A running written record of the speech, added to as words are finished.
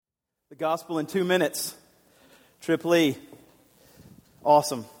The gospel in 2 minutes. Trip Lee.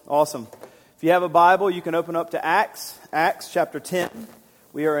 Awesome. If you have a Bible, you can open up to Acts chapter 10.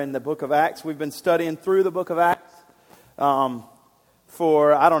 We are in the book of Acts. We've been studying through the book of Acts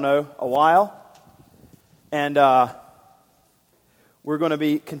for, a while. And we're going to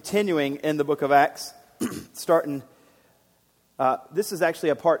be continuing in the book of Acts, starting. This is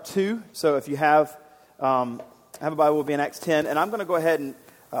actually a part 2. So if you have a Bible, we'll be in Acts 10. And I'm going to go ahead and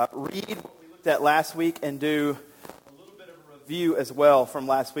read what we looked at last week and do a little bit of a review as well from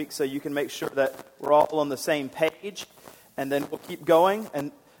last week so you can make sure that we're all on the same page. And then we'll keep going.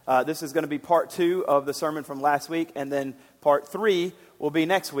 And this is going to be part 2 of the sermon from last week. And then part 3 will be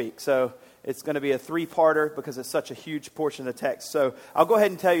next week. So it's going to be a 3-parter because it's such a huge portion of the text. So I'll go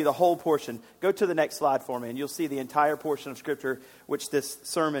ahead and tell you the whole portion. Go to the next slide for me, and you'll see the entire portion of Scripture, which this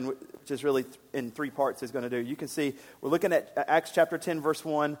sermon, which is really in 3 parts, is going to do. You can see we're looking at Acts chapter 10, verse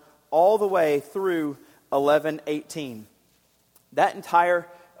 1, all the way through 11:18. That entire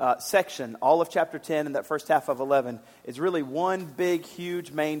section, all of chapter 10 and that first half of 11, is really one big,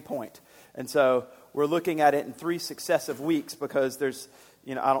 huge main point. And so we're looking at it in 3 successive weeks because there's...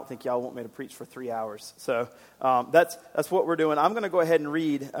 I don't think y'all want me to preach for 3 hours. So that's what we're doing. I'm going to go ahead and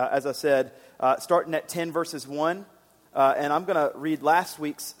read, as I said, starting at 10 verses 1. And I'm going to read last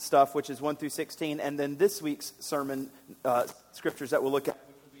week's stuff, which is 1 through 16. And then this week's sermon scriptures that we'll look at,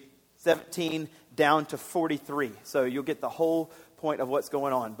 which will be 17 down to 43. So you'll get the whole point of what's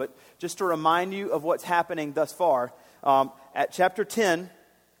going on. But just to remind you of what's happening thus far, at chapter 10,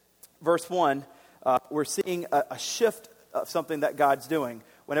 verse 1, we're seeing a shift of something that God's doing.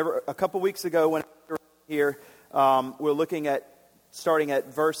 Whenever a couple weeks ago, when we were here, we're looking at starting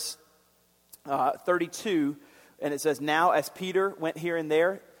at verse 32, and it says, "Now as Peter went here and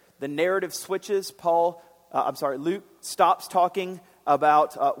there," the narrative switches. Luke stops talking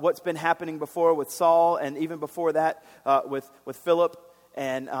about what's been happening before with Saul, and even before that with Philip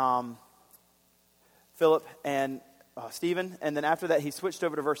and Stephen, and then after that he switched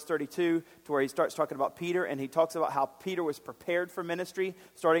over to verse 32 to where he starts talking about Peter, and he talks about how Peter was prepared for ministry,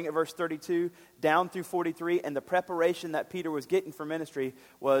 starting at verse 32 down through 43, and the preparation that Peter was getting for ministry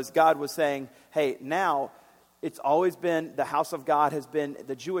was God was saying, hey, now it's always been the house of God has been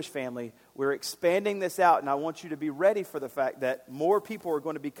the Jewish family. We're expanding this out, and I want you to be ready for the fact that more people are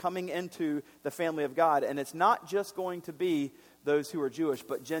going to be coming into the family of God, and it's not just going to be those who are Jewish,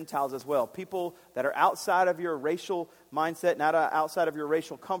 but Gentiles as well. People that are outside of your racial mindset, not outside of your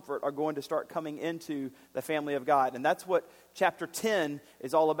racial comfort, are going to start coming into the family of God. And that's what chapter 10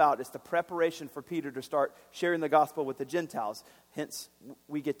 is all about. It's the preparation for Peter to start sharing the gospel with the Gentiles. Hence,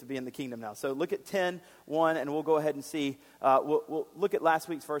 we get to be in the kingdom now. So look at 10:1, and we'll go ahead and see. We'll look at last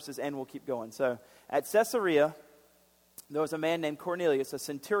week's verses, and we'll keep going. So at Caesarea, there was a man named Cornelius, a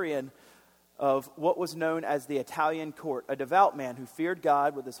centurion of what was known as the Italian court, a devout man who feared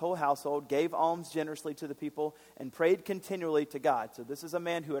God with his whole household, gave alms generously to the people, and prayed continually to God. So this is a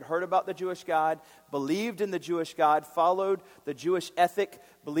man who had heard about the Jewish God, believed in the Jewish God, followed the Jewish ethic,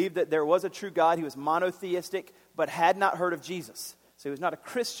 believed that there was a true God. He was monotheistic, but had not heard of Jesus. So he was not a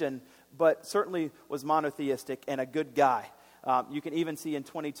Christian, but certainly was monotheistic and a good guy. You can even see in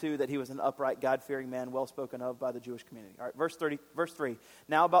 22 that he was an upright, God-fearing man, well spoken of by the Jewish community. All right, verse 3.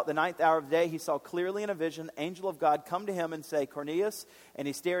 "Now about the 9th hour of the day, he saw clearly in a vision, an angel of God come to him and say, 'Cornelius,' and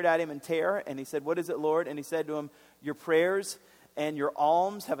he stared at him in terror, and he said, 'What is it, Lord?' And he said to him, 'Your prayers and your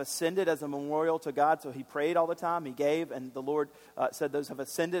alms have ascended as a memorial to God.'" So he prayed all the time, he gave, and the Lord said those have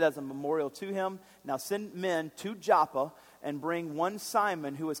ascended as a memorial to him. "Now send men to Joppa and bring one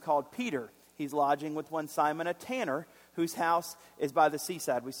Simon who is called Peter. He's lodging with one Simon, a tanner, whose house is by the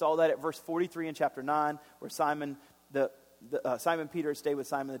seaside." We saw that at verse 43 in chapter 9, where Simon Peter stayed with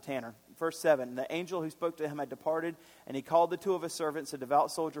Simon the tanner. Verse 7, "The angel who spoke to him had departed, and he called the 2 of his servants, a devout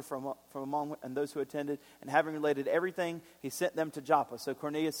soldier from among and those who attended, and having related everything, he sent them to Joppa." So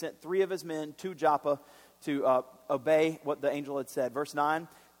Cornelius sent 3 of his men to Joppa to obey what the angel had said. Verse 9,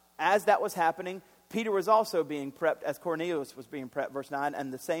 "As that was happening, Peter was also being prepped as Cornelius was being prepped." Verse 9,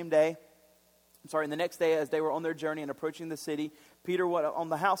 "And the next day, as they were on their journey and approaching the city, Peter went on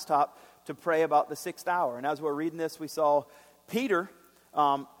the housetop to pray about the 6th hour." And as we're reading this, we saw Peter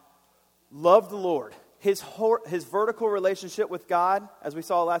loved the Lord. His vertical relationship with God, as we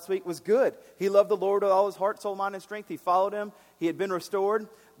saw last week, was good. He loved the Lord with all his heart, soul, mind, and strength. He followed him. He had been restored.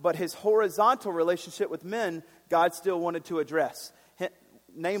 But his horizontal relationship with men, God still wanted to address.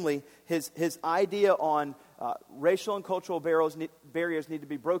 Namely, his idea on racial and cultural barriers need to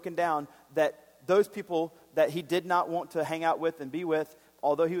be broken down, that those people that he did not want to hang out with and be with,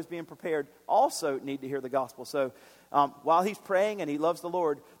 although he was being prepared, also need to hear the gospel. So while he's praying and he loves the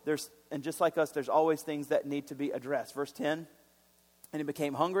Lord, and just like us, there's always things that need to be addressed. Verse 10, and he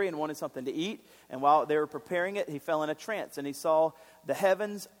became hungry and wanted something to eat. And while they were preparing it, he fell in a trance. And he saw the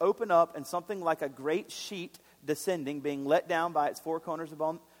heavens open up and something like a great sheet descending, being let down by its four corners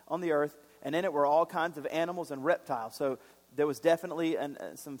on the earth. And in it were all kinds of animals and reptiles. So there was definitely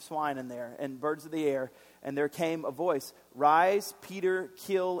some swine in there and birds of the air. And there came a voice, "Rise, Peter,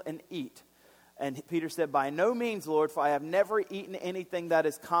 kill and eat." And Peter said, "By no means, Lord, for I have never eaten anything that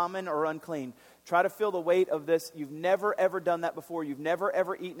is common or unclean." Try to feel the weight of this. You've never, ever done that before. You've never,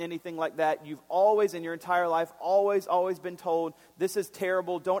 ever eaten anything like that. You've always, in your entire life, always been told, this is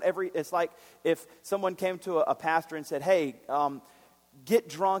terrible. Don't ever eat. It's like if someone came to a pastor and said, "Hey, get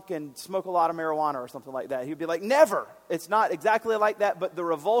drunk and smoke a lot of marijuana," or something like that. He'd be like, "Never." It's not exactly like that, but the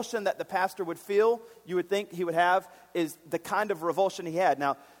revulsion that the pastor would feel, you would think he would have, is the kind of revulsion he had.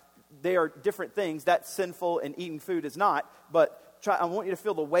 Now, they are different things. That's sinful, and eating food is not. But I want you to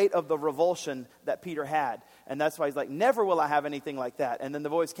feel the weight of the revulsion that Peter had. And that's why he's like, "Never will I have anything like that." And then the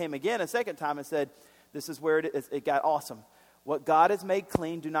voice came again a second time and said, this is where it got awesome. "What God has made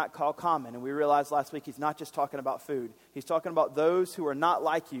clean, do not call common." And we realized last week he's not just talking about food. He's talking about those who are not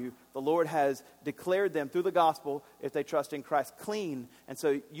like you. The Lord has declared them through the gospel, if they trust in Christ, clean. And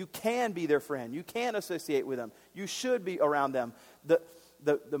so you can be their friend. You can associate with them. You should be around them.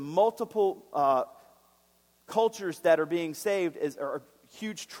 The multiple cultures that are being saved are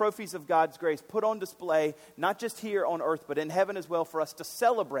huge trophies of God's grace put on display, not just here on earth, but in heaven as well, for us to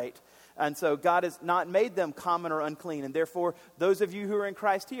celebrate. And so God has not made them common or unclean. And therefore, those of you who are in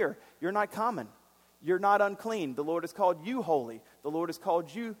Christ here, you're not common. You're not unclean. The Lord has called you holy. The Lord has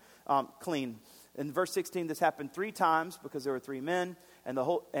called you clean. In verse 16, this happened 3 times because there were 3 men, and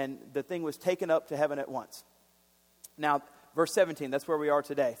the thing was taken up to heaven at once. Now, verse 17, that's where we are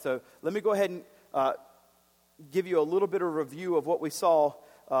today. So let me go ahead and give you a little bit of review of what we saw,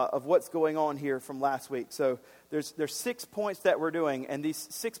 of what's going on here from last week. So there's 6 points that we're doing, and these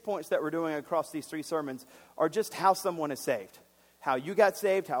 6 points that we're doing across these 3 sermons are just how someone is saved. How you got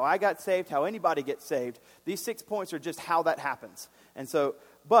saved, how I got saved, how anybody gets saved. These 6 points are just how that happens. And so,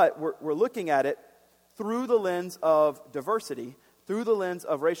 but we're looking at it through the lens of diversity, through the lens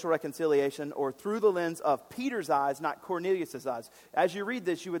of racial reconciliation, or through the lens of Peter's eyes, not Cornelius' eyes. As you read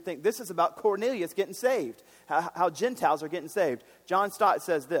this, you would think this is about Cornelius getting saved, how Gentiles are getting saved. John Stott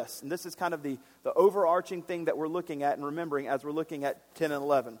says this, and this is kind of the overarching thing that we're looking at and remembering as we're looking at 10 and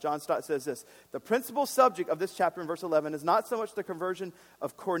 11. John Stott says this: "The principal subject of this chapter in verse 11 is not so much the conversion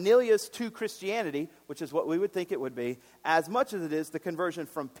of Cornelius to Christianity, which is what we would think it would be, as much as it is the conversion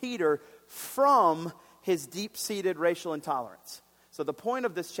from Peter from his deep-seated racial intolerance." So the point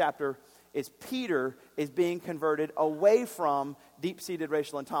of this chapter is Peter is being converted away from deep-seated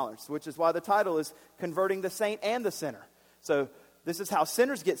racial intolerance, which is why the title is Converting the Saint and the Sinner. So this is how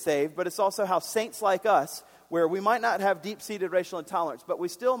sinners get saved, but it's also how saints like us, where we might not have deep-seated racial intolerance, but we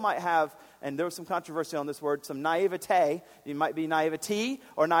still might have, and there was some controversy on this word, some naivete. You might be naivety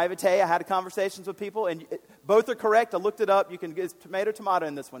or naivete. I had conversations with people, and both are correct. I looked it up. You can get tomato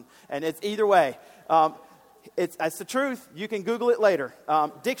in this one, and it's either way. It's the truth. You can Google it later.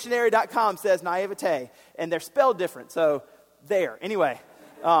 Dictionary.com says naivete, and they're spelled different. So there. Anyway,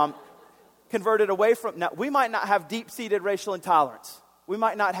 converted away from. Now, we might not have deep-seated racial intolerance. We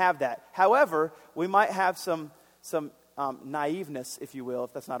might not have that. However, we might have some naiveness, if you will,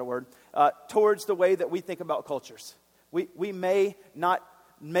 if that's not a word, towards the way that we think about cultures. We may not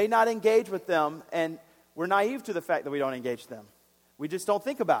engage with them, and we're naive to the fact that we don't engage them. We just don't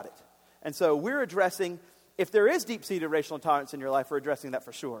think about it. And so we're addressing. If there is deep-seated racial intolerance in your life, we're addressing that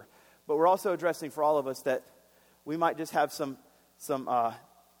for sure. But we're also addressing for all of us that we might just have some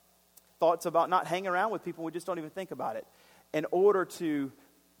thoughts about not hanging around with people. We just don't even think about it in order to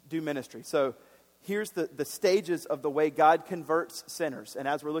do ministry. So here's the stages of the way God converts sinners. And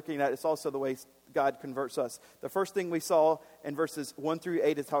as we're looking at it, it's also the way God converts us. The first thing we saw in verses 1 through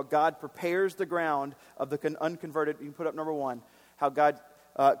 8 is how God prepares the ground of the unconverted. You can put up number 1. How God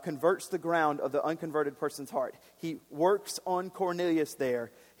converts the ground of the unconverted person's heart. He works on Cornelius there.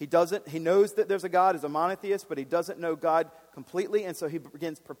 He knows that there's a God as a monotheist, but he doesn't know God completely, and so he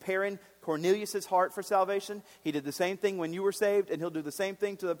begins preparing Cornelius' heart for salvation. He did the same thing when you were saved, and he'll do the same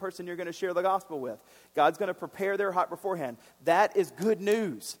thing to the person you're going to share the gospel with. God's going to prepare their heart beforehand. That is good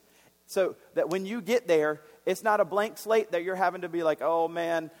news. So that when you get there, it's not a blank slate that you're having to be like, "Oh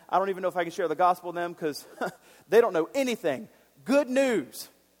man, I don't even know if I can share the gospel with them because they don't know anything." Good news.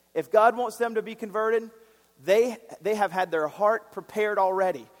 If God wants them to be converted, they have had their heart prepared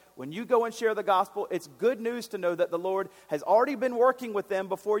already. When you go and share the gospel, it's good news to know that the Lord has already been working with them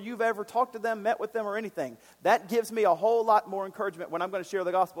before you've ever talked to them, met with them, or anything. That gives me a whole lot more encouragement when I'm going to share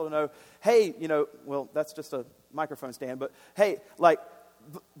the gospel to know, hey, well, that's just a microphone stand, but hey,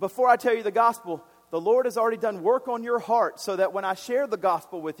 before I tell you the gospel, the Lord has already done work on your heart so that when I share the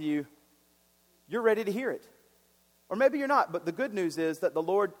gospel with you, you're ready to hear it. Or maybe you're not, but the good news is that the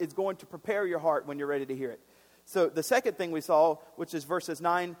Lord is going to prepare your heart when you're ready to hear it. So the second thing we saw, which is verses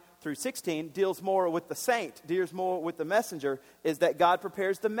 9 through 16, deals more with the saint, deals more with the messenger, is that God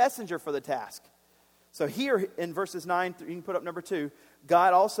prepares the messenger for the task. So here in verses 9, you can put up number 2,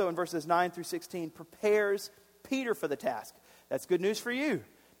 God also in verses 9 through 16 prepares Peter for the task. That's good news for you.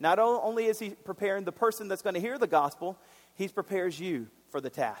 Not only is he preparing the person that's going to hear the gospel, he prepares you for the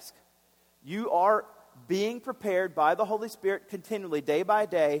task. You are being prepared by the Holy Spirit continually, day by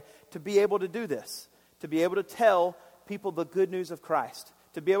day, to be able to do this, to be able to tell people the good news of Christ,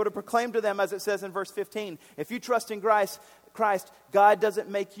 to be able to proclaim to them, as it says in verse 15, if you trust in Christ, God doesn't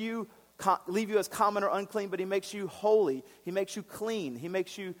make you leave you as common or unclean, but he makes you holy. He makes you clean. He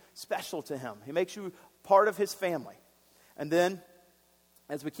makes you special to him. He makes you part of his family. And then,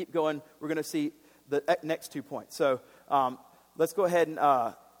 as we keep going, we're going to see the next 2 points. So let's go ahead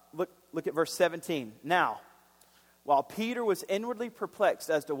and look at verse 17. Now, while Peter was inwardly perplexed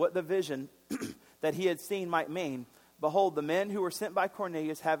as to what the vision that he had seen might mean, behold, the men who were sent by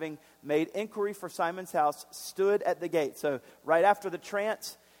Cornelius, having made inquiry for Simon's house, stood at the gate. So right after the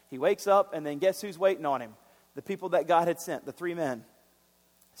trance, he wakes up, and then guess who's waiting on him? The people that God had sent, the 3 men.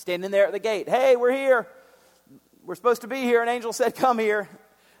 Standing there at the gate. Hey, we're here. We're supposed to be here. An angel said, come here.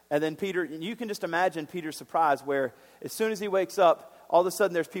 And then Peter, you can just imagine Peter's surprise where as soon as he wakes up, all of a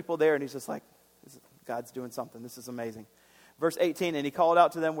sudden there's people there, and he's just like, God's doing something. This is amazing. Verse 18, and he called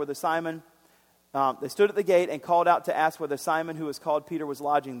out to them whether Simon, they stood at the gate and called out to ask whether Simon, who was called Peter, was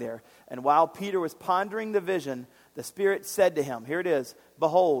lodging there. And while Peter was pondering the vision, the Spirit said to him, here it is,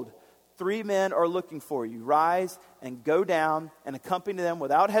 behold, 3 men are looking for you. Rise and go down and accompany them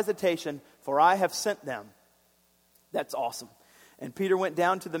without hesitation, for I have sent them. That's awesome. And Peter went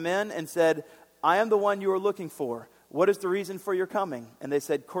down to the men and said, I am the one you are looking for. What is the reason for your coming? And they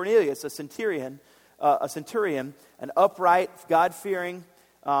said, Cornelius, a centurion, an upright, God-fearing,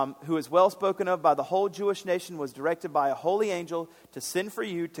 who is well spoken of by the whole Jewish nation, was directed by a holy angel to send for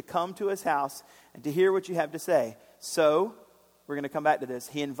you to come to his house and to hear what you have to say. So, we're going to come back to this.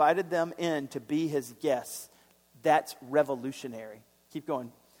 He invited them in to be his guests. That's revolutionary. Keep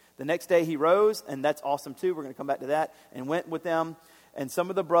going. The next day he rose, and that's awesome too. We're going to come back to that. And went with them, and some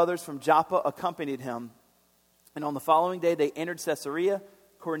of the brothers from Joppa accompanied him. And on the following day they entered Caesarea.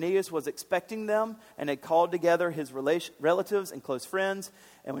 Cornelius was expecting them and had called together his relatives and close friends.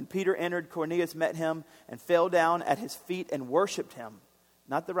 And when Peter entered, Cornelius met him and fell down at his feet and worshipped him.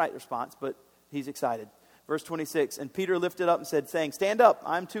 Not the right response, but he's excited. Verse 26, and Peter lifted up and said, saying, stand up,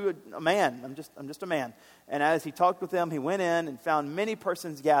 I'm too a man. I'm just a man. And as he talked with them, he went in and found many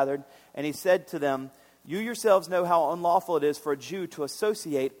persons gathered. And he said to them, you yourselves know how unlawful it is for a Jew to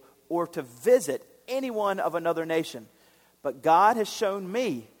associate or to visit anyone of another nation. But God has shown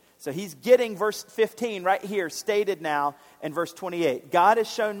me. So he's getting verse 15 right here stated now in verse 28. God has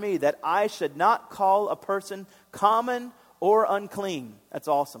shown me that I should not call a person common or unclean. That's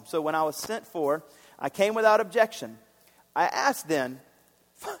awesome. So when I was sent for, I came without objection. I asked then,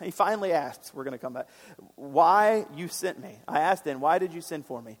 he finally asks, we're going to come back, why you sent me. I asked then, why did you send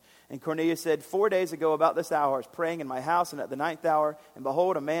for me? And Cornelius said, 4 days ago about this hour I was praying in my house, and at the 9th hour, and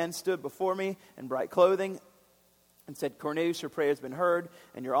behold, a man stood before me in bright clothing and said, Cornelius, your prayer has been heard,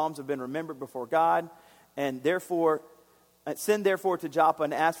 and your alms have been remembered before God. And therefore, send therefore to Joppa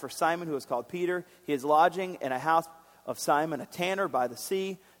and ask for Simon, who is called Peter. He is lodging in a house of Simon, a tanner by the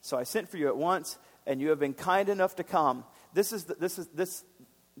sea. So I sent for you at once, and you have been kind enough to come.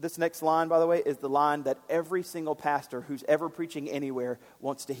 This next line, by the way, is the line that every single pastor who's ever preaching anywhere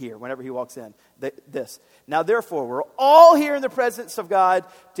wants to hear whenever he walks in. This. Now, therefore, we're all here in the presence of God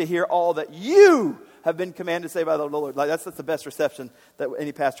to hear all that you have been commanded to say by the Lord. Like that's the best reception that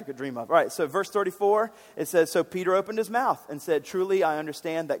any pastor could dream of. All right, so verse 34, it says, so Peter opened his mouth and said, truly, I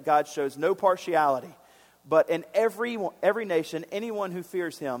understand that God shows no partiality, but in every nation, anyone who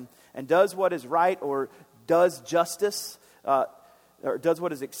fears him and does what is right or does justice, or does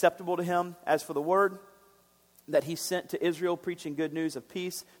what is acceptable to him. As for the word that he sent to Israel, preaching good news of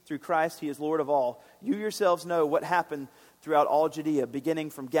peace through Christ, he is Lord of all. You yourselves know what happened throughout all Judea, beginning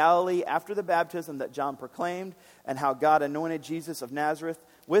from Galilee after the baptism that John proclaimed, and how God anointed Jesus of Nazareth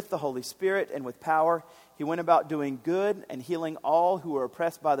with the Holy Spirit and with power. He went about doing good and healing all who were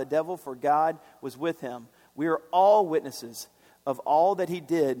oppressed by the devil, for God was with him. We are all witnesses of all that he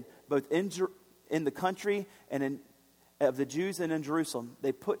did, both in the country and of the Jews and in Jerusalem.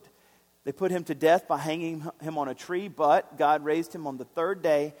 They put him to death by hanging him on a tree, but God raised him on the third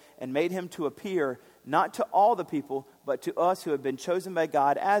day and made him to appear not to all the people, but to us who have been chosen by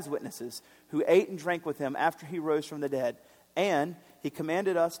God as witnesses, who ate and drank with him after he rose from the dead. And he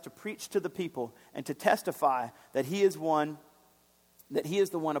commanded us to preach to the people and to testify that he is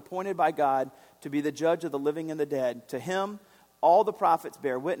the one appointed by God to be the judge of the living and the dead. To him, all the prophets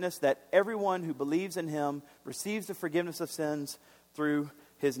bear witness that everyone who believes in him receives the forgiveness of sins through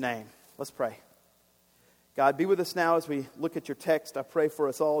his name. Let's pray. God, be with us now as we look at your text. I pray for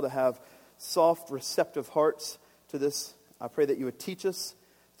us all to have soft, receptive hearts to this. I pray that you would teach us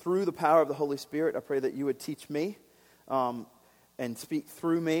through the power of the Holy Spirit. I pray that you would teach me and speak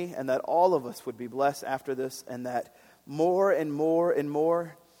through me, and that all of us would be blessed after this, and that more and more and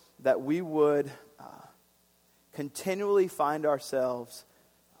more that we would continually find ourselves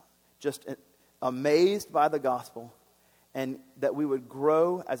just amazed by the gospel, and that we would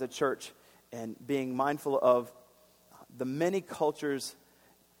grow as a church and being mindful of the many cultures,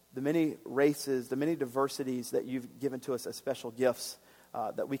 the many races, the many diversities that you've given to us as special gifts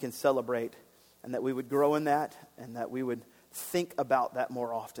that we can celebrate, and that we would grow in that, and that we would think about that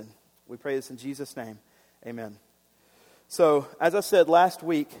more often. We pray this in Jesus' name. Amen. So, as I said last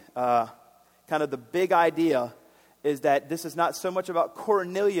week, kind of the big idea is that this is not so much about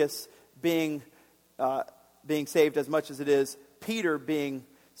Cornelius being saved as much as it is Peter being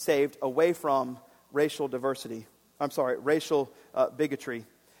saved away from racial bigotry.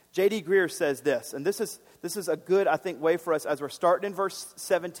 J.D. Greear says this, and this is a good, I think, way for us as we're starting in verse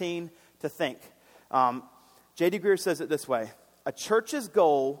 17 to think. J.D. Greear says it this way: a church's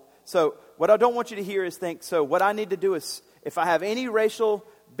goal. So what I don't want you to hear is think, so what I need to do is, if I have any racial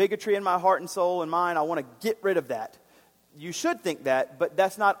bigotry in my heart and soul and mind, I want to get rid of that. You should think that, but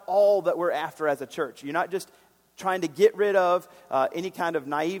that's not all that we're after as a church. You're not just trying to get rid of any kind of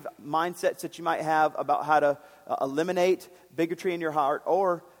naive mindsets that you might have about how to eliminate bigotry in your heart,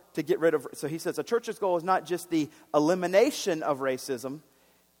 or to get rid of. So he says a church's goal is not just the elimination of racism.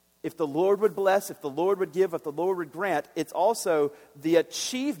 If the Lord would bless, if the Lord would give, if the Lord would grant, it's also the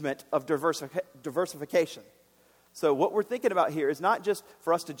achievement of diversification. So what we're thinking about here is not just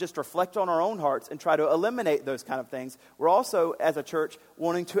for us to just reflect on our own hearts and try to eliminate those kind of things. We're also, as a church,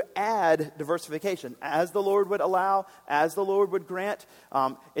 wanting to add diversification as the Lord would allow, as the Lord would grant.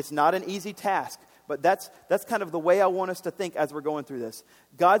 It's not an easy task, but that's kind of the way I want us to think as we're going through this.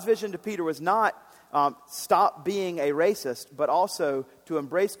 God's vision to Peter was not stop being a racist, but also to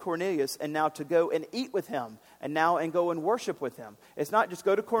embrace Cornelius and now to go and eat with him and go and worship with him. It's not just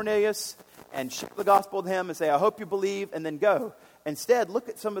go to Cornelius and share the gospel with him and say, I hope you believe, and then go. Instead, look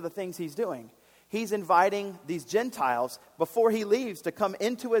at some of the things he's doing. He's inviting these Gentiles before he leaves to come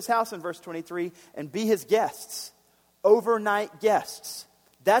into his house in verse 23 and be his guests, overnight guests.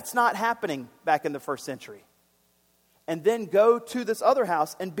 That's not happening back in the first century. And then go to this other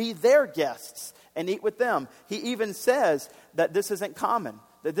house and be their guests and eat with them. He even says that this isn't common.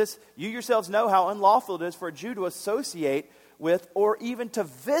 That you yourselves know how unlawful it is for a Jew to associate with or even to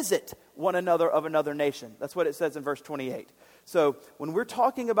visit one another of another nation. That's what it says in verse 28. So when we're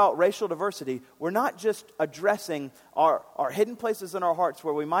talking about racial diversity, we're not just addressing our hidden places in our hearts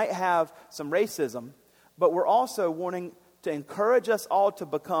where we might have some racism, but we're also wanting to encourage us all to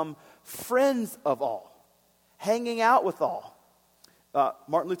become friends of all, hanging out with all.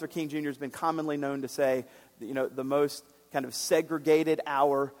 Martin Luther King Jr. has been commonly known to say, the most kind of segregated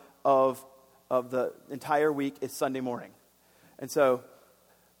hour of the entire week is Sunday morning. And so,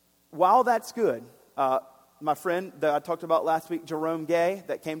 while that's good, my friend that I talked about last week, Jerome Gay,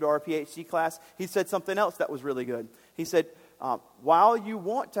 that came to our PhD class, he said something else that was really good. He said, while you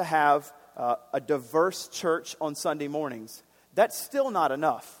want to have a diverse church on Sunday mornings, that's still not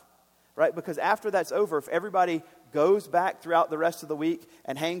enough, right? Because after that's over, if everybody goes back throughout the rest of the week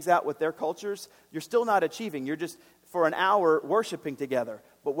and hangs out with their cultures, you're still not achieving. You're just, for an hour, worshiping together.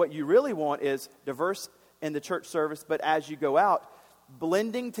 But what you really want is diverse in the church service, but as you go out,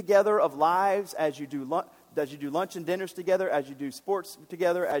 blending together of lives as you do lunch and dinners together, as you do sports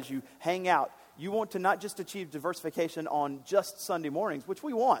together, as you hang out. You want to not just achieve diversification on just Sunday mornings, which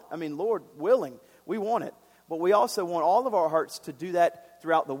we want. I mean, Lord willing, we want it. But we also want all of our hearts to do that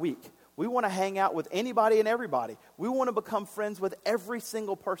throughout the week. We want to hang out with anybody and everybody. We want to become friends with every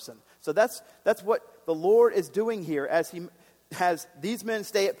single person. So that's what the Lord is doing here as he has these men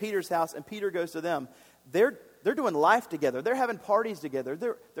stay at Peter's house and Peter goes to them. They're doing life together. They're having parties together.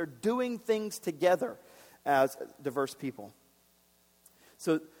 They're doing things together as diverse people.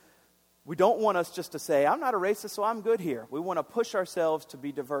 So we don't want us just to say, I'm not a racist, so I'm good here. We want to push ourselves to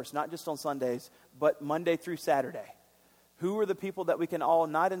be diverse, not just on Sundays, but Monday through Saturday. Who are the people that we can all,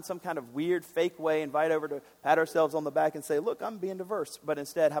 not in some kind of weird, fake way, invite over to pat ourselves on the back and say, look, I'm being diverse, but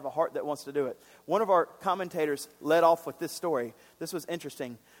instead have a heart that wants to do it. One of our commentators led off with this story. This was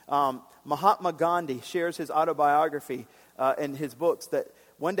interesting. Mahatma Gandhi shares his autobiography in his books that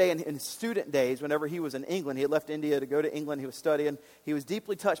one day in his student days, whenever he was in England, he had left India to go to England, he was studying, he was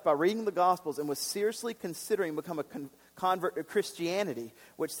deeply touched by reading the Gospels and was seriously considering becoming a convert to Christianity,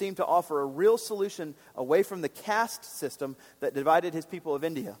 which seemed to offer a real solution away from the caste system that divided his people of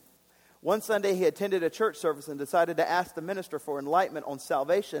India. One Sunday, he attended a church service and decided to ask the minister for enlightenment on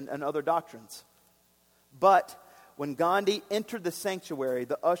salvation and other doctrines. But when Gandhi entered the sanctuary,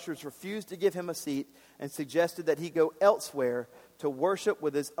 the ushers refused to give him a seat and suggested that he go elsewhere to worship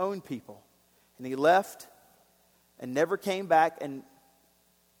with his own people. And he left and never came back and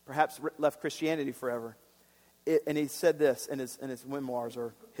perhaps left Christianity forever. And he said this in his memoirs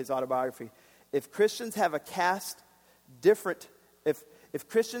or his autobiography. If Christians have if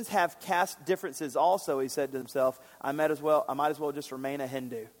Christians have caste differences also, he said to himself, I might as well just remain a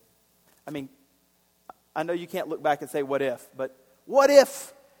Hindu. I mean, I know you can't look back and say what if, but what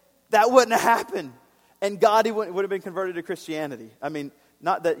if that wouldn't have happened and Gandhi would have been converted to Christianity? I mean,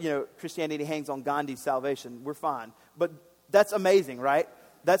 not that, Christianity hangs on Gandhi's salvation. We're fine. But that's amazing, right?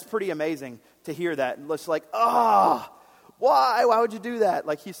 That's pretty amazing to hear that. And it's like, why? Why would you do that?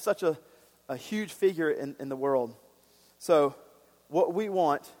 Like, he's such a huge figure in the world. So what we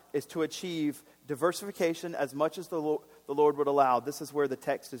want is to achieve diversification as much as the Lord would allow. This is where the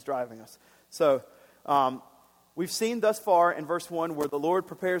text is driving us. So we've seen thus far in verse 1 where the Lord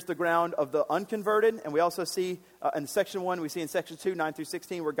prepares the ground of the unconverted. And we also see in section 1, we see in section 2, 9 through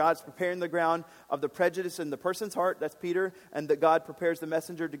 16, where God's preparing the ground of the prejudice in the person's heart. That's Peter. And that God prepares the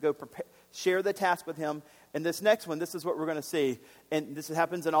messenger to go share the task with him. And this next one, this is what we're going to see. And this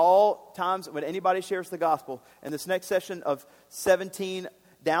happens in all times when anybody shares the gospel. And this next session of 17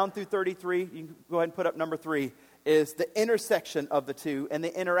 down through 33, you can go ahead and put up number 3, is the intersection of the two and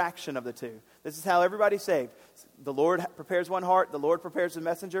the interaction of the two. This is how everybody's saved. The Lord prepares one heart, the Lord prepares the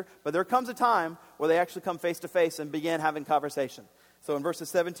messenger, but there comes a time where they actually come face to face and begin having conversation. So in verses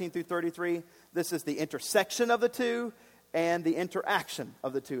 17 through 33, this is the intersection of the two and the interaction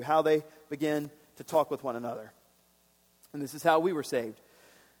of the two, how they begin to talk with one another. And this is how we were saved.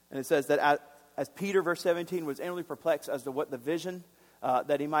 And it says that as Peter, verse 17, was inwardly perplexed as to what the vision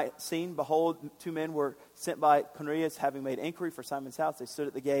that he might have seen, behold, 2 men were sent by Cornelius, having made inquiry for Simon's house. They stood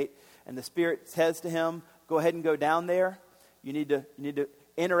at the gate, and the Spirit says to him, go ahead and go down there. You need to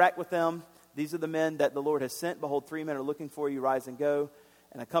interact with them. These are the men that the Lord has sent. Behold, 3 men are looking for you. Rise and go,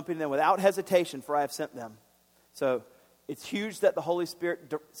 and accompany them without hesitation, for I have sent them. So it's huge that the Holy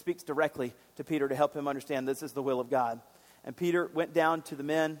Spirit speaks directly to Peter to help him understand this is the will of God. And Peter went down to the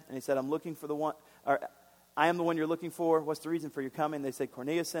men, and he said, I'm looking for the one... I am the one you're looking for. What's the reason for your coming? They said,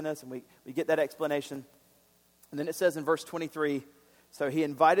 Cornelius sent us, and we get that explanation. And then it says in verse 23, so he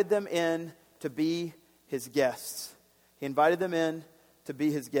invited them in to be his guests. He invited them in to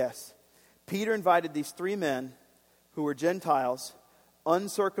be his guests. Peter invited these 3 men who were Gentiles,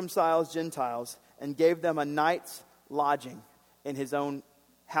 uncircumcised Gentiles, and gave them a night's lodging in his own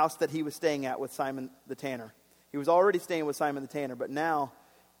house that he was staying at with Simon the tanner. He was already staying with Simon the tanner, but now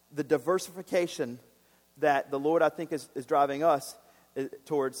the diversification that the Lord, I think, is driving us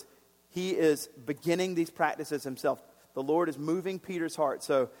towards, he is beginning these practices himself. The Lord is moving Peter's heart.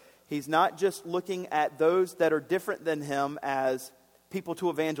 So he's not just looking at those that are different than him as people to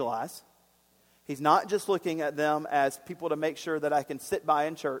evangelize. He's not just looking at them as people to make sure that I can sit by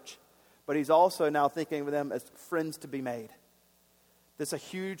in church, but he's also now thinking of them as friends to be made. There's a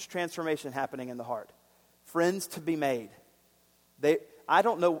huge transformation happening in the heart. Friends to be made.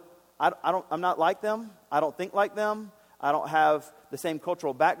 I'm not like them. I don't think like them. I don't have the same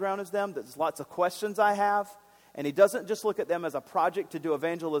cultural background as them. There's lots of questions I have. And he doesn't just look at them as a project to do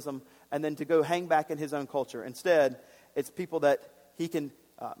evangelism and then to go hang back in his own culture. Instead, it's people that he can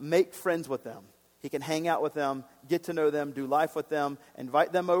make friends with them. He can hang out with them, get to know them, do life with them,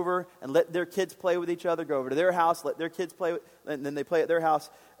 invite them over, and let their kids play with each other, go over to their house, let their kids play, and then they play at their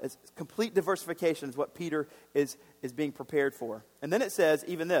house. It's complete diversification is what Peter is being prepared for. And then it says,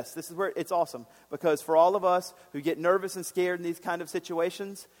 even this is where it's awesome, because for all of us who get nervous and scared in these kind of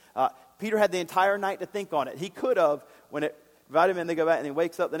situations, Peter had the entire night to think on it. He could have, when it invited him in, they go back, and he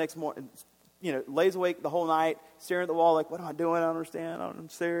wakes up the next morning, lays awake the whole night, staring at the wall like, what am I doing? I don't understand.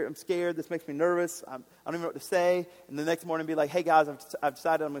 I'm scared. This makes me nervous. I don't even know what to say. And the next morning be like, hey, guys, I've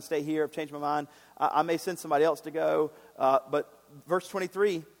decided I'm going to stay here. I've changed my mind. I may send somebody else to go. But verse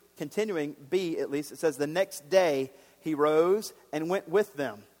 23 continuing, B at least, it says the next day he rose and went with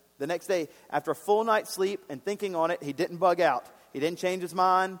them. The next day, after a full night's sleep and thinking on it, he didn't bug out. He didn't change his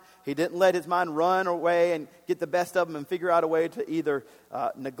mind. He didn't let his mind run away and get the best of him and figure out a way to either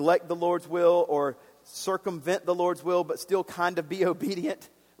neglect the Lord's will or circumvent the Lord's will, but still kind of be obedient,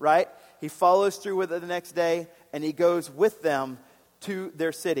 right? He follows through with it the next day, and he goes with them to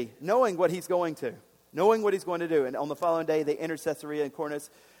their city, knowing what he's going to do. And on the following day, they entered Caesarea, and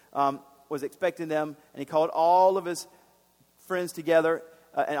Cornelius was expecting them, and he called all of his friends together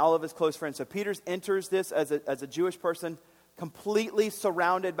and all of his close friends. So Peter enters this as a Jewish person, completely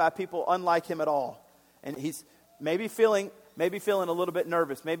surrounded by people unlike him at all. And he's maybe feeling a little bit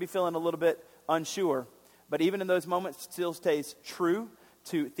nervous, maybe feeling a little bit unsure. But even in those moments, still stays true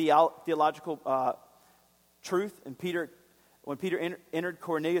to theological truth. And when Peter entered,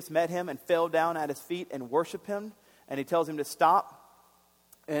 Cornelius met him and fell down at his feet and worshiped him. And he tells him to stop.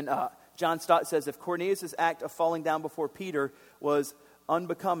 And John Stott says, if Cornelius' act of falling down before Peter was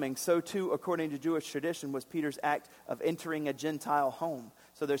unbecoming, so too, according to Jewish tradition, was Peter's act of entering a Gentile home.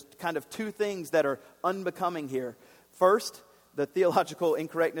 So there's kind of two things that are unbecoming here. First, the theological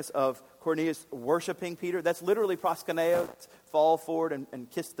incorrectness of Cornelius worshiping Peter. That's literally proskuneo. That's fall forward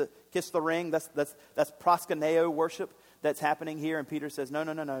and kiss the ring. That's proskuneo worship that's happening here. And Peter says,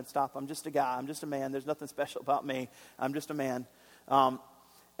 no, stop. I'm just a guy. I'm just a man. There's nothing special about me. I'm just a man.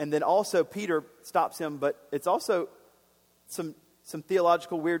 And then also Peter stops him, but it's also some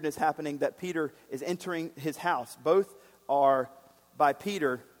theological weirdness happening that Peter is entering his house. Both are, by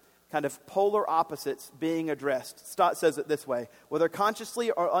Peter, kind of polar opposites being addressed. Stott says it this way: whether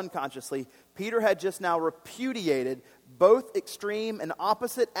consciously or unconsciously, Peter had just now repudiated both extreme and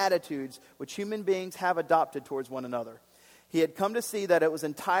opposite attitudes which human beings have adopted towards one another. He had come to see that it was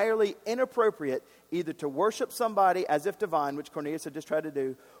entirely inappropriate either to worship somebody as if divine, which Cornelius had just tried to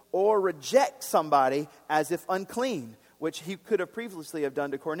do, or reject somebody as if unclean, which he could have previously have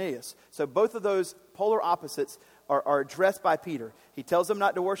done to Cornelius. So both of those polar opposites are addressed by Peter. He tells them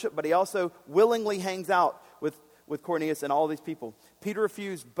not to worship, but he also willingly hangs out with Cornelius and all these people. Peter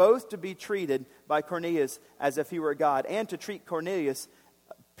refused both to be treated by Cornelius as if he were a god and to treat Cornelius.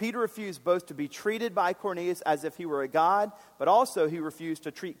 Peter refused both to be treated by Cornelius as if he were a god, but also he refused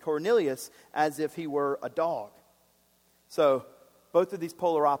to treat Cornelius as if he were a dog. So both of these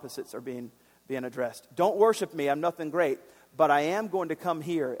polar opposites are being addressed. Don't worship me, I'm nothing great, but I am going to come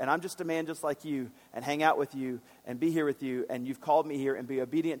here, and I'm just a man just like you, and hang out with you, and be here with you, and you've called me here, and be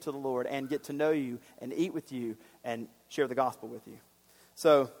obedient to the Lord, and get to know you, and eat with you, and share the gospel with you.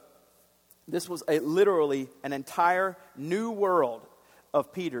 So this was literally an entire new world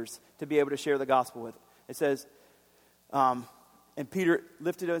of Peter's to be able to share the gospel with. It says, and Peter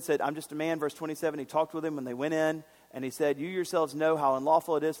lifted up and said, I'm just a man, verse 27. He talked with him when they went in, and he said, you yourselves know how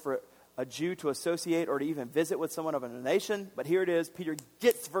unlawful it is for a Jew to associate or to even visit with someone of another nation. But here it is. Peter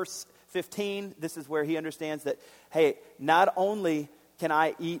gets verse 15. This is where he understands that, hey, not only can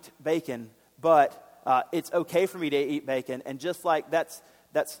I eat bacon, but it's okay for me to eat bacon. And just like that's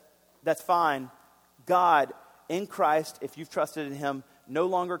fine, God in Christ, if you've trusted in him, no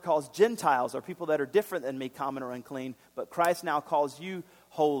longer calls Gentiles or people that are different than me common or unclean, but Christ now calls you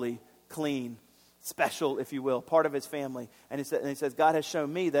holy, clean, special, if you will, part of his family. And he says, God has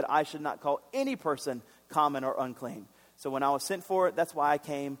shown me that I should not call any person common or unclean. So when I was sent for it, that's why I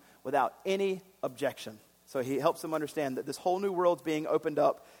came without any objection. So he helps them understand that this whole new world's being opened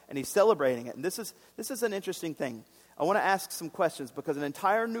up, and he's celebrating it. And this is an interesting thing. I want to ask some questions because an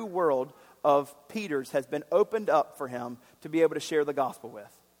entire new world of Peter's has been opened up for him to be able to share the gospel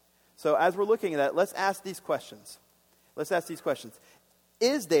with. So as we're looking at that, let's ask these questions.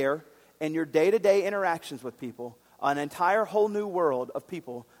 Is there, in your day-to-day interactions with people, an entire whole new world of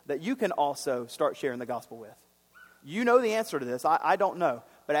people that you can also start sharing the gospel with? You know the answer to this. I don't know.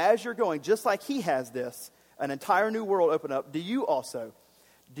 But as you're going, just like he has this, an entire new world open up, do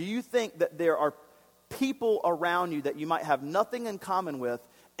you think that there are people around you that you might have nothing in common with,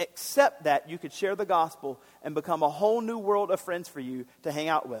 except that you could share the gospel and become a whole new world of friends for you to hang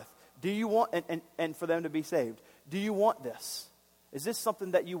out with? Do you want, and for them to be saved? Do you want this? Is this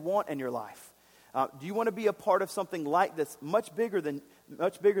something that you want in your life? Do you want to be a part of something like this, much bigger than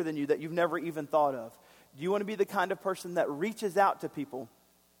you, that you've never even thought of? Do you want to be the kind of person that reaches out to people,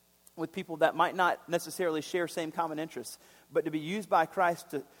 with people that might not necessarily share same common interests, but to be used by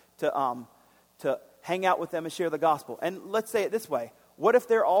Christ to hang out with them and share the gospel? And let's say it this way: what if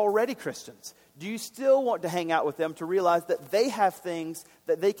they're already Christians? Do you still want to hang out with them to realize that they have things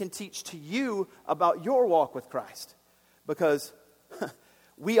that they can teach to you about your walk with Christ? Because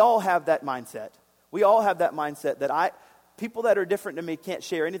we all have that mindset. We all have that mindset that people that are different to me can't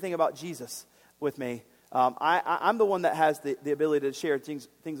share anything about Jesus with me. I'm the one that has the ability to share things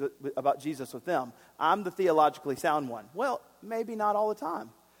about Jesus with them. I'm the theologically sound one. Well, maybe not all the time.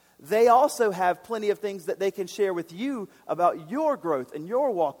 They also have plenty of things that they can share with you about your growth and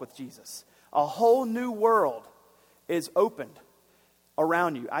your walk with Jesus. A whole new world is opened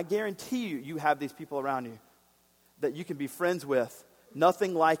around you. I guarantee you have these people around you that you can be friends with,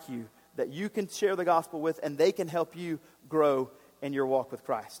 nothing like you, that you can share the gospel with, and they can help you grow in your walk with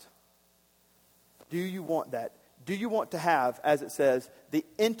Christ. Do you want that? Do you want to have, as it says, the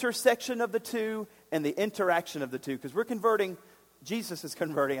intersection of the two and the interaction of the two? Because Jesus is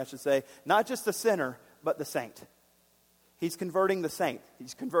converting, I should say, not just the sinner, but the saint. He's converting the saint.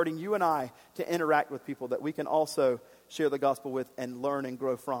 He's converting you and I to interact with people that we can also share the gospel with and learn and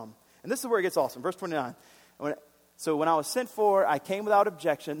grow from. And this is where it gets awesome. Verse 29. So when I was sent for, I came without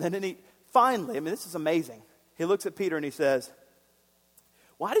objection. Then he finally, this is amazing. He looks at Peter and he says,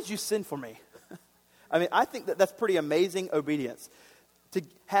 "Why did you send for me?" I think that's pretty amazing obedience. To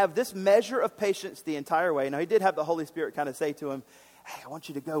have this measure of patience the entire way. Now, he did have the Holy Spirit kind of say to him, "Hey, I want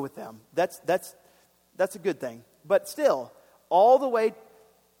you to go with them." That's a good thing. But still, all the way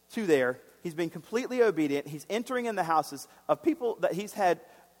to there, he's been completely obedient. He's entering in the houses of people that he's had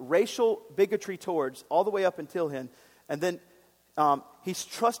racial bigotry towards all the way up until him. And then he's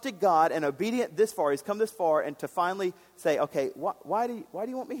trusted God and obedient this far. He's come this far, and to finally say, "Okay, why do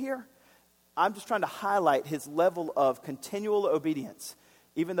you want me here?" I'm just trying to highlight his level of continual obedience.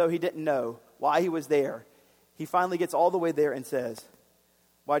 Even though he didn't know why he was there, he finally gets all the way there and says,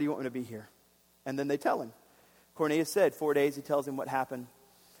 "Why do you want me to be here?" And then they tell him. Cornelius said, 4 days, he tells him what happened.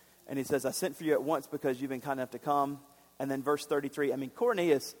 And he says, "I sent for you at once because you've been kind enough to come." And then verse 33,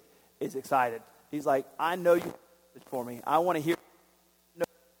 Cornelius is excited. He's like, "I know you did for me. I want to hear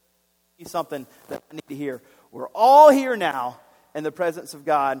something that I need to hear. We're all here now in the presence of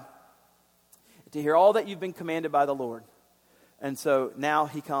God to hear all that you've been commanded by the Lord." And so now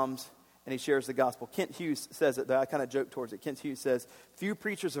he comes and he shares the gospel. Kent Hughes says it, though I kind of joke towards it. Kent Hughes says, "Few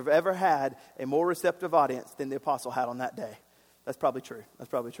preachers have ever had a more receptive audience than the apostle had on that day." That's probably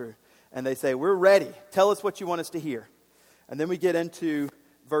true. And they say, "We're ready. Tell us what you want us to hear." And then we get into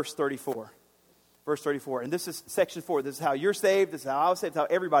verse 34. Verse 34. And this is section 4. This is how you're saved. This is how I was saved. This is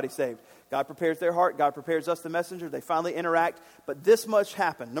how everybody's saved. God prepares their heart. God prepares us, the messenger. They finally interact. But this must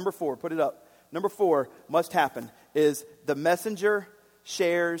happen. Number 4, put it up. Number 4 must happen is the messenger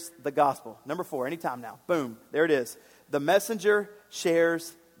shares the gospel. Number 4, anytime now. Boom. There it is. The messenger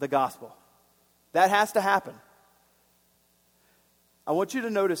shares the gospel. That has to happen. I want you to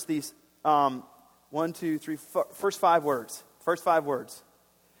notice these first 5 words. First 5 words.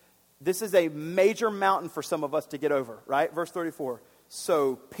 This is a major mountain for some of us to get over, right? Verse 34.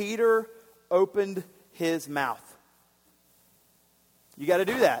 So Peter opened his mouth. You got to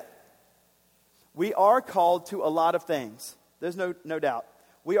do that. We are called to a lot of things. There's no doubt.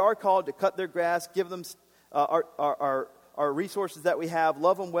 We are called to cut their grass, give them our resources that we have,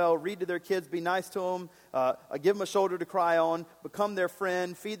 love them well, read to their kids, be nice to them, give them a shoulder to cry on, become their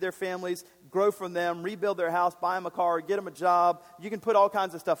friend, feed their families, grow from them, rebuild their house, buy them a car, get them a job. You can put all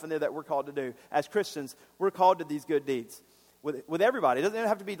kinds of stuff in there that we're called to do. As Christians, we're called to these good deeds. With everybody. It doesn't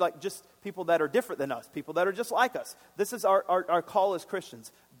have to be like just people that are different than us, people that are just like us. This is our call as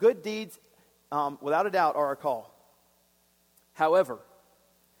Christians. Good deeds, without a doubt, are our call. However,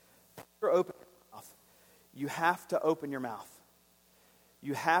 Peter opened his mouth. You have to open your mouth.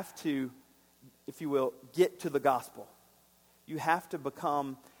 You have to, if you will, get to the gospel. You have to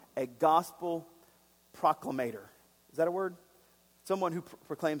become a gospel proclamator. Is that a word? Someone who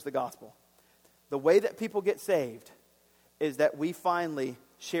proclaims the gospel. The way that people get saved is that we finally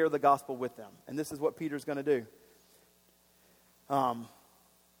share the gospel with them. And this is what Peter's going to do.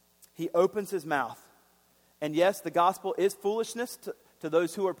 He opens his mouth. And yes, the gospel is foolishness to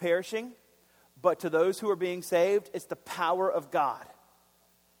those who are perishing, but to those who are being saved, it's the power of God.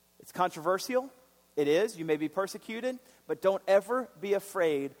 It's controversial. It is. You may be persecuted, but don't ever be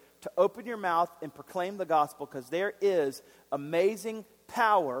afraid to open your mouth and proclaim the gospel, because there is amazing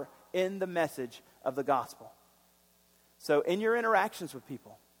power in the message of the gospel. So in your interactions with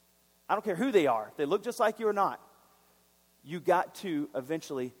people, I don't care who they are, if they look just like you or not, you got to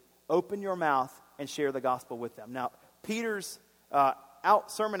eventually open your mouth and share the gospel with them. Now, Peter's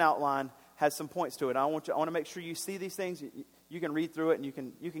sermon outline has some points to it. I want to make sure you see these things. You can read through it and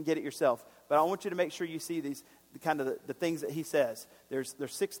you can get it yourself. But I want you to make sure you see these the things that he says. There's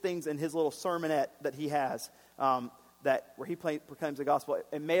 6 things in his little sermonette that he has where he proclaims the gospel.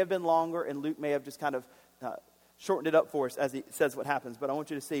 It may have been longer, and Luke may have just kind of shortened it up for us as he says what happens. But I want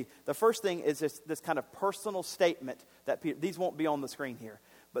you to see, the first thing is this kind of personal statement that Peter, these won't be on the screen here,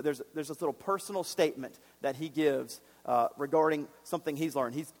 but there's this little personal statement that he gives regarding something he's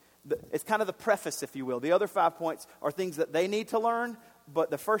learned. It's kind of the preface, if you will. The other 5 points are things that they need to learn,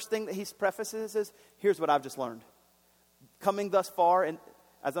 but the first thing that he prefaces is, here's what I've just learned. Coming thus far, and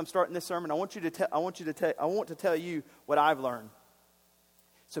as I'm starting this sermon, I want to tell you what I've learned.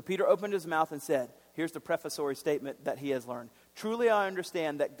 So Peter opened his mouth and said, here's the prefatory statement that he has learned. Truly I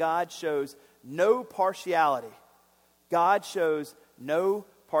understand that God shows no partiality. God shows no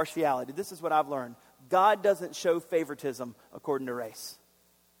partiality. This is what I've learned. God doesn't show favoritism according to race.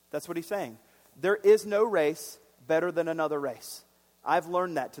 That's what he's saying. There is no race better than another race. I've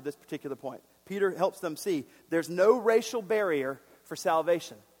learned that to this particular point. Peter helps them see there's no racial barrier for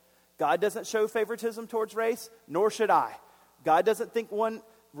salvation. God doesn't show favoritism towards race, nor should I. God doesn't think one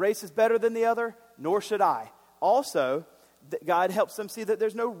race is better than the other, nor should I. Also, God helps them see that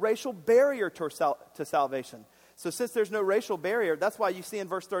there's no racial barrier to salvation. So since there's no racial barrier, that's why you see in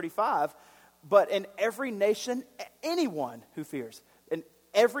verse 35, but in every nation, anyone who fears. In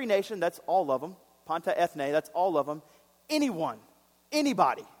every nation, that's all of them. Panta ethne, that's all of them. Anyone,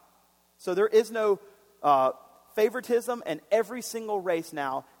 anybody. So there is no favoritism, and every single race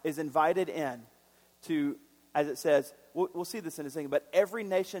now is invited in to, as it says, we'll see this in a second, but every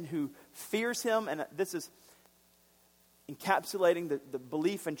nation who fears him, and this is encapsulating the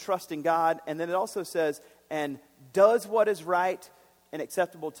belief and trust in God, and then it also says, and does what is right and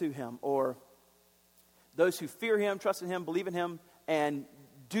acceptable to him, or those who fear him, trust in him, believe in him, and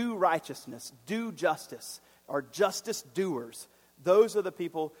do righteousness, do justice, are justice doers. Those are the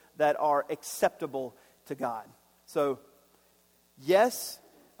people that are acceptable to God. So, yes,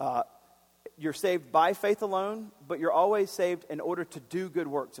 you're saved by faith alone, but you're always saved in order to do good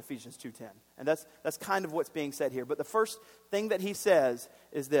works, Ephesians 2:10. And that's kind of what's being said here. But the first thing that he says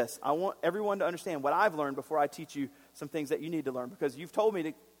is this. I want everyone to understand what I've learned before I teach you some things that you need to learn. Because you've told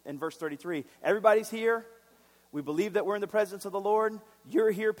me in verse 33, everybody's here. We believe that we're in the presence of the Lord.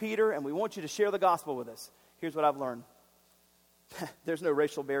 You're here, Peter, and we want you to share the gospel with us. Here's what I've learned. There's no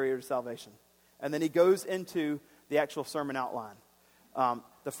racial barrier to salvation. And then he goes into the actual sermon outline.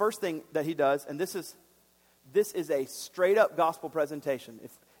 The first thing that he does, and this is a straight up gospel presentation.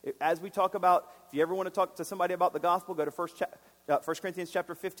 As we talk about, if you ever want to talk to somebody about the gospel, go to 1 Corinthians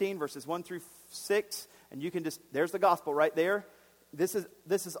chapter 15, verses 1 through 6, and you can there's the gospel right there. This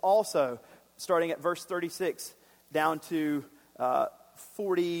is also starting at verse 36 down to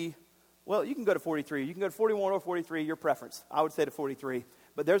 40. Well, you can go to 43. You can go to 41 or 43, your preference. I would say to 43.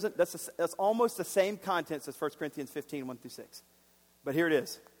 But that's almost the same contents as 1 Corinthians 15, 1 through 6. But here it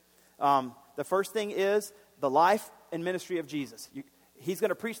is. The first thing is the life and ministry of Jesus. He's going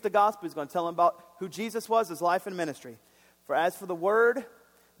to preach the gospel. He's going to tell them about who Jesus was, his life and ministry. For as for the word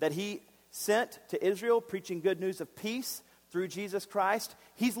that he sent to Israel, preaching good news of peace through Jesus Christ,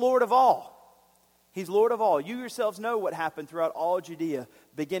 he's Lord of all. He's Lord of all. You yourselves know what happened throughout all Judea,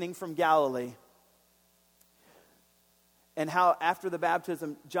 beginning from Galilee. And how after the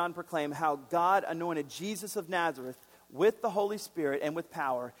baptism, John proclaimed how God anointed Jesus of Nazareth with the Holy Spirit and with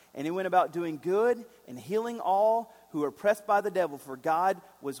power. And he went about doing good and healing all who were oppressed by the devil, for God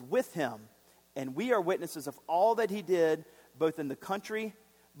was with him. And we are witnesses of all that he did, both in the country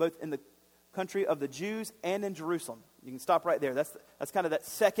of the Jews and in Jerusalem. You can stop right there. That's kind of that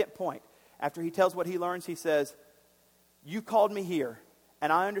second point. After he tells what he learns, he says, you called me here,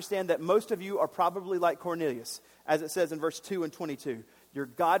 and I understand that most of you are probably like Cornelius, as it says in verse 2 and 22. You're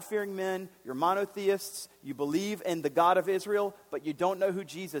God-fearing men, you're monotheists, you believe in the God of Israel, but you don't know who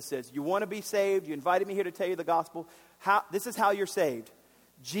Jesus is. You want to be saved, you invited me here to tell you the gospel. This is how you're saved.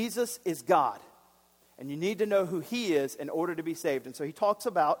 Jesus is God, and you need to know who he is in order to be saved. And so he talks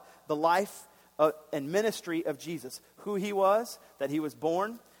about the life and ministry of Jesus, who he was, that he was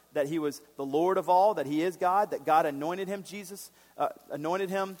born, that he was the Lord of all, that he is God, that God anointed him,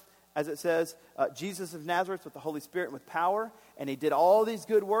 as it says, Jesus of Nazareth with the Holy Spirit and with power. And he did all these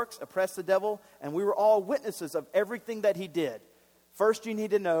good works, oppressed the devil, and we were all witnesses of everything that he did. First, you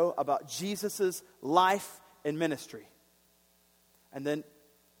need to know about Jesus' life and ministry. And then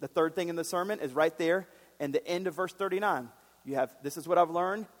the third thing in the sermon is right there in the end of verse 39. You have, this is what I've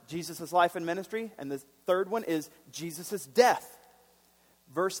learned, Jesus' life and ministry. And the third one is Jesus' death.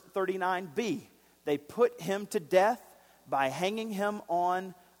 Verse 39b, they put him to death by hanging him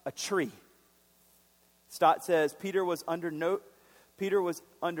on a tree. Stott says Peter was under no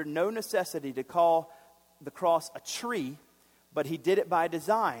necessity to call the cross a tree, but he did it by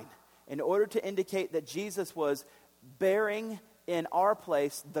design in order to indicate that Jesus was bearing in our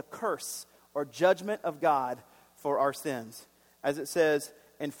place the curse or judgment of God for our sins. As it says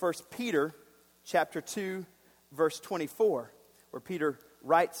in 1 Peter chapter 2, verse 24, where Peter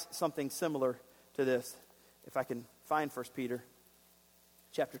writes something similar to this. If I can find 1 Peter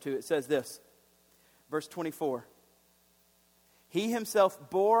chapter 2, it says this, verse 24. He himself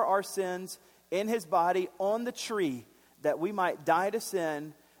bore our sins in his body on the tree, that we might die to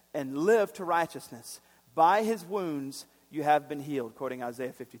sin and live to righteousness. By his wounds you have been healed, quoting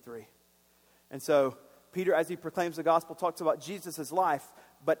Isaiah 53. And so Peter, as he proclaims the gospel, talks about Jesus' life.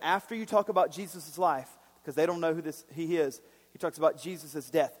 But after you talk about Jesus' life, because they don't know who he is, he talks about Jesus'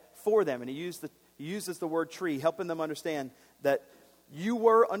 death for them. And he uses the word tree, helping them understand that you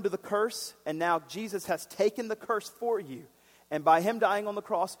were under the curse, and now Jesus has taken the curse for you. And by him dying on the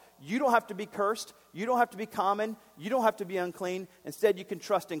cross, you don't have to be cursed. You don't have to be common. You don't have to be unclean. Instead, you can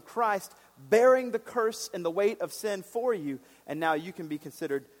trust in Christ, bearing the curse and the weight of sin for you. And now you can be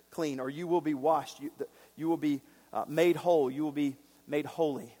considered clean, or you will be washed. You will be made whole. You will be made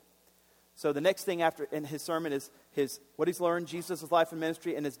holy. So the next thing after in his sermon is what he's learned, Jesus' life and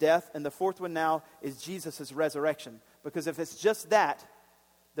ministry, and his death. And the fourth one now is Jesus' resurrection. Because if it's just that,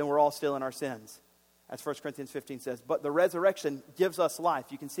 then we're all still in our sins. As 1 Corinthians 15 says. But the resurrection gives us life.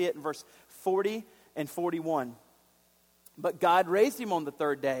 You can see it in verse 40 and 41. But God raised him on the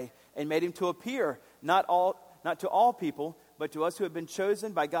third day and made him to appear, not to all people, but to us who have been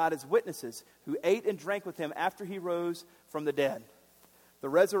chosen by God as witnesses, who ate and drank with him after he rose from the dead. The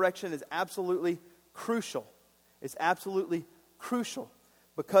resurrection is absolutely crucial. It's absolutely crucial.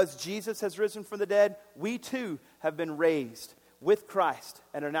 Because Jesus has risen from the dead, we too have been raised with Christ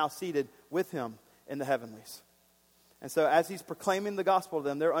and are now seated with him in the heavenlies. And so as he's proclaiming the gospel to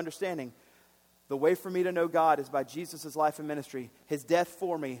them, they're understanding the way for me to know God is by Jesus' life and ministry, his death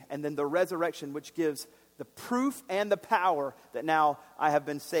for me, and then the resurrection, which gives the proof and the power that now I have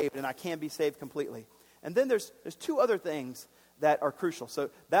been saved and I can be saved completely. And then there's two other things that are crucial. So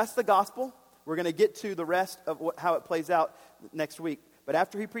that's the gospel. We're going to get to the rest of how it plays out next week. But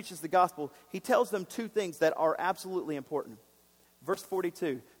after he preaches the gospel, he tells them two things that are absolutely important. Verse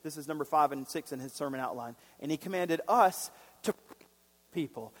 42, this is number 5 and 6 in his sermon outline. And he commanded us to preach to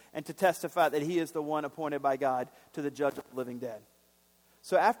people and to testify that he is the one appointed by God to the judge of the living dead.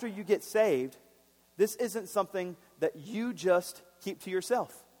 So after you get saved, this isn't something that you just keep to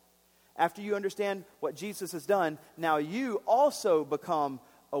yourself. After you understand what Jesus has done, now you also become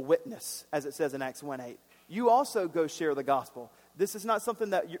a witness, as it says in Acts 1:8. You also go share the gospel. This is not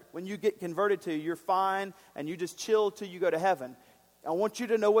something that when you get converted to, you're fine and you just chill till you go to heaven. I want you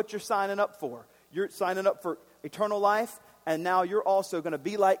to know what you're signing up for. You're signing up for eternal life, and now you're also going to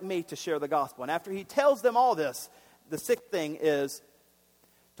be like me to share the gospel. And after he tells them all this, the sixth thing is,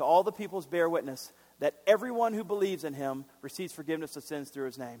 to all the peoples bear witness that everyone who believes in him receives forgiveness of sins through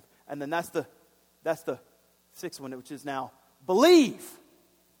his name. And then that's the sixth one, which is now, believe.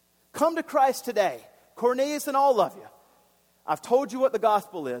 Come to Christ today. Cornelius and all of you. I've told you what the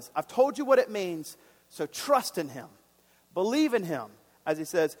gospel is. I've told you what it means. So trust in him. Believe in him. As he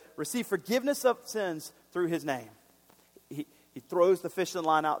says, receive forgiveness of sins through his name. He throws the fishing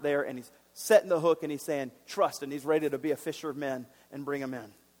line out there and he's setting the hook and he's saying, trust. And he's ready to be a fisher of men and bring them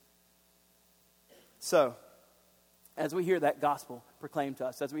in. So, as we hear that gospel proclaimed to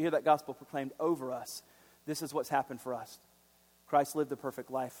us, as we hear that gospel proclaimed over us, this is what's happened for us. Christ lived the perfect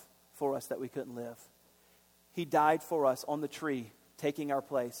life for us that we couldn't live. He died for us on the tree, taking our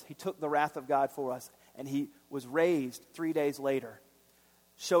place. He took the wrath of God for us, and he was raised 3 days later,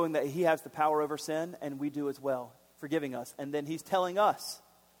 showing that he has the power over sin, and we do as well, forgiving us. And then he's telling us,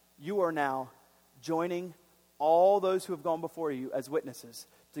 you are now joining all those who have gone before you as witnesses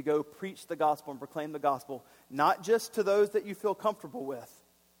to go preach the gospel and proclaim the gospel, not just to those that you feel comfortable with,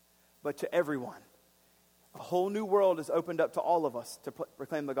 but to everyone. A whole new world is opened up to all of us to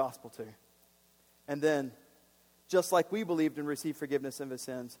proclaim the gospel to. And then, just like we believed and received forgiveness of his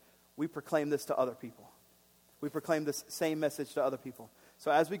sins, we proclaim this to other people. We proclaim this same message to other people.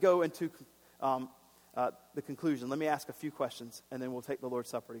 So as we go into the conclusion, let me ask a few questions, and then we'll take the Lord's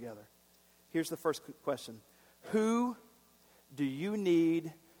Supper together. Here's the first question. Who do you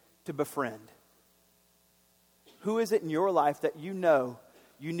need to befriend? Who is it in your life that you know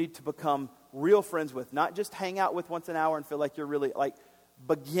you need to become real friends with? Not just hang out with once an hour and feel like you're really,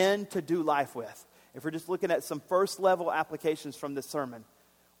 begin to do life with. If we're just looking at some first level applications from this sermon,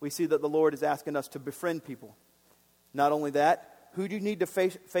 we see that the Lord is asking us to befriend people. Not only that, who do you need to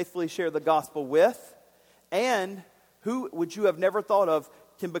faithfully share the gospel with? And who would you have never thought of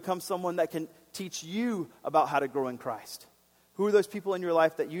can become someone that can teach you about how to grow in Christ? Who are those people in your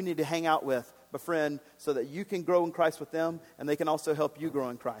life that you need to hang out with, befriend, so that you can grow in Christ with them and they can also help you grow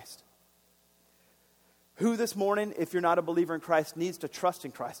in Christ? Who this morning, if you're not a believer in Christ, needs to trust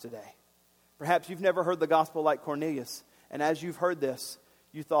in Christ today? Perhaps you've never heard the gospel like Cornelius, and as you've heard this,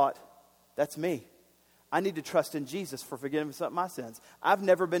 you thought, that's me. I need to trust in Jesus for forgiveness of my sins. I've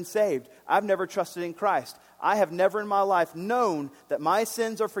never been saved. I've never trusted in Christ. I have never in my life known that my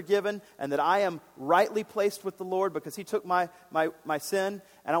sins are forgiven and that I am rightly placed with the Lord because He took my sin,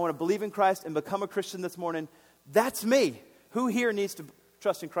 and I want to believe in Christ and become a Christian this morning. That's me. Who here needs to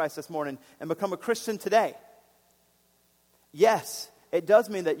trust in Christ this morning and become a Christian today? Yes, it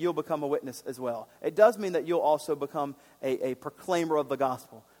does mean that you'll become a witness as well. It does mean that you'll also become a proclaimer of the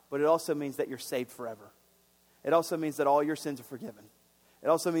gospel. But it also means that you're saved forever. It also means that all your sins are forgiven. It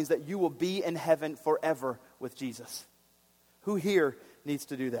also means that you will be in heaven forever with Jesus. Who here needs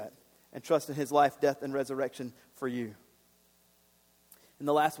to do that and trust in His life, death, and resurrection for you? And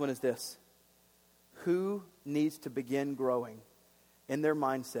the last one is this. Who needs to begin growing in their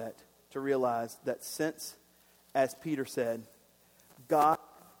mindset to realize that since, as Peter said, God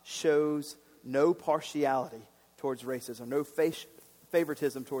shows no partiality towards races or no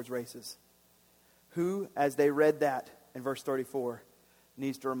favoritism towards races. Who, as they read that in verse 34,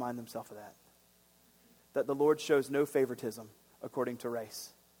 needs to remind themselves of that? That the Lord shows no favoritism according to race,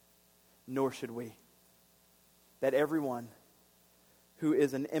 nor should we. That everyone who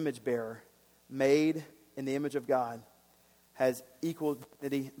is an image bearer, made in the image of God, has equal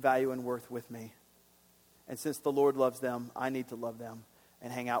dignity, value, and worth with me. And since the Lord loves them, I need to love them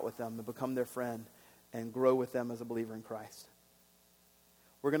and hang out with them and become their friend and grow with them as a believer in Christ.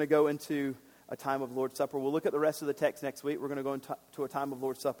 We're going to go into a time of Lord's Supper. We'll look at the rest of the text next week. We're going to go into a time of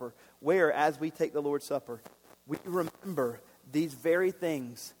Lord's Supper where, as we take the Lord's Supper, we remember these very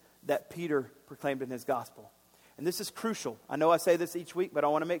things that Peter proclaimed in his gospel. And this is crucial. I know I say this each week, but I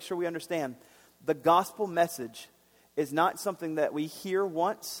want to make sure we understand. The gospel message is not something that we hear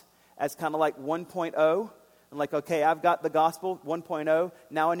once as kind of like 1.0. And like, okay, I've got the gospel, 1.0.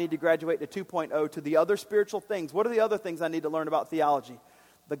 Now I need to graduate to 2.0 to the other spiritual things. What are the other things I need to learn about theology?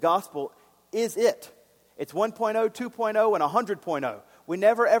 The gospel is it. It's 1.0, 2.0, and 100.0. We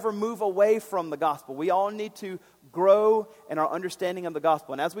never ever move away from the gospel. We all need to grow in our understanding of the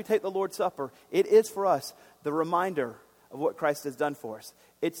gospel. And as we take the Lord's Supper, it is for us the reminder of what Christ has done for us.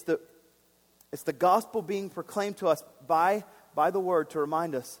 It's the gospel being proclaimed to us by the word to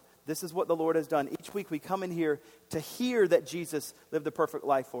remind us this is what the Lord has done. Each week we come in here to hear that Jesus lived a perfect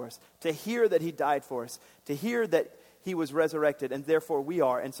life for us, to hear that He died for us, to hear that He was resurrected, and therefore we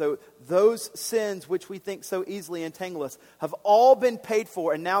are. And so those sins which we think so easily entangle us have all been paid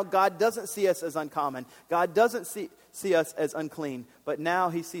for, and now God doesn't see us as uncommon. God doesn't see us as unclean, but now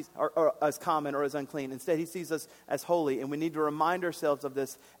He sees or as common or as unclean. Instead, He sees us as holy, and we need to remind ourselves of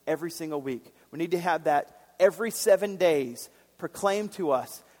this every single week. We need to have that every 7 days proclaimed to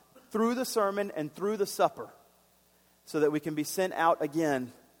us through the sermon and through the supper so that we can be sent out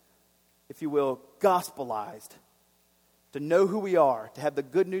again, if you will, gospelized, to know who we are, to have the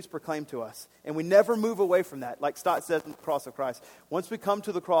good news proclaimed to us. And we never move away from that. Like Stott says in the cross of Christ, once we come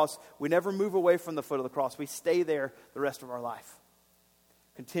to the cross, we never move away from the foot of the cross. We stay there the rest of our life,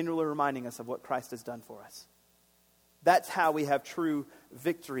 continually reminding us of what Christ has done for us. That's how we have true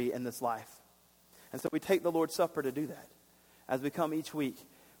victory in this life. And so we take the Lord's Supper to do that. As we come each week,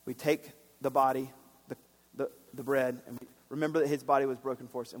 we take the body, the bread, and we remember that His body was broken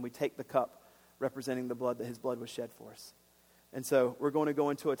for us, and we take the cup representing the blood, that His blood was shed for us. And so we're going to go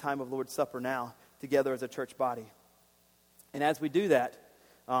into a time of Lord's Supper now together as a church body. And as we do that,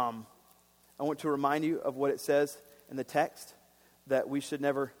 I want to remind you of what it says in the text, that we should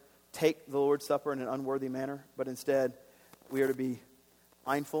never take the Lord's Supper in an unworthy manner, but instead we are to be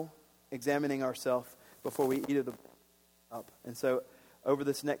mindful, examining ourselves before we eat of the cup. And so over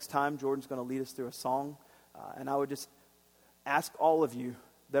this next time, Jordan's going to lead us through a song. And I would just ask all of you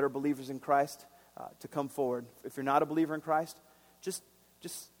that are believers in Christ to come forward. If you're not a believer in Christ, just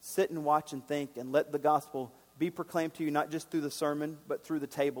sit and watch and think and let the gospel be proclaimed to you, not just through the sermon, but through the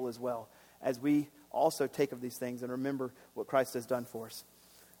table as well, as we also take of these things and remember what Christ has done for us.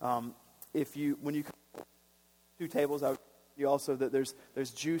 When you come to 2 tables, I would you also that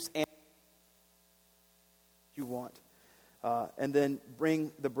there's juice and you want. And then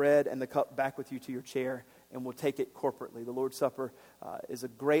bring the bread and the cup back with you to your chair, and we'll take it corporately. The Lord's Supper is a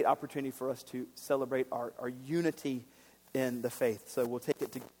great opportunity for us to celebrate our unity in the faith. So we'll take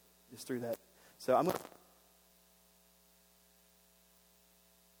it just through that. So I'm going to...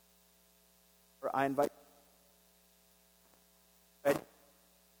 I invite you to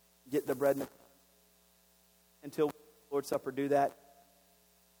get the bread and until the Lord's Supper do that,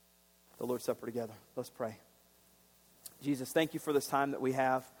 the Lord's Supper together. Let's pray. Jesus, thank you for this time that we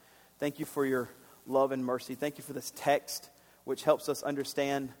have. Thank you for your love and mercy. Thank you for this text, which helps us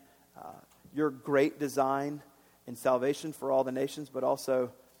understand your great design and salvation for all the nations, but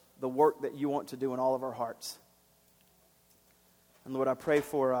also the work that you want to do in all of our hearts. And Lord, I pray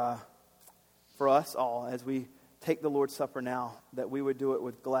for us all as we take the Lord's Supper now, that we would do it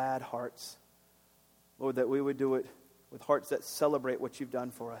with glad hearts. Lord, that we would do it with hearts that celebrate what you've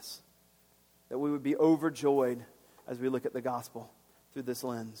done for us. That we would be overjoyed as we look at the gospel through this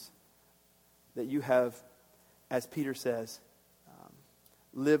lens. That you have, as Peter says,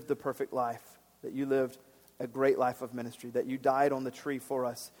 lived the perfect life. That you lived a great life of ministry. That you died on the tree for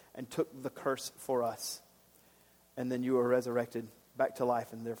us and took the curse for us. And then you were resurrected back to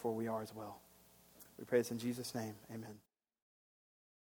life, and therefore we are as well. We pray this in Jesus' name. Amen.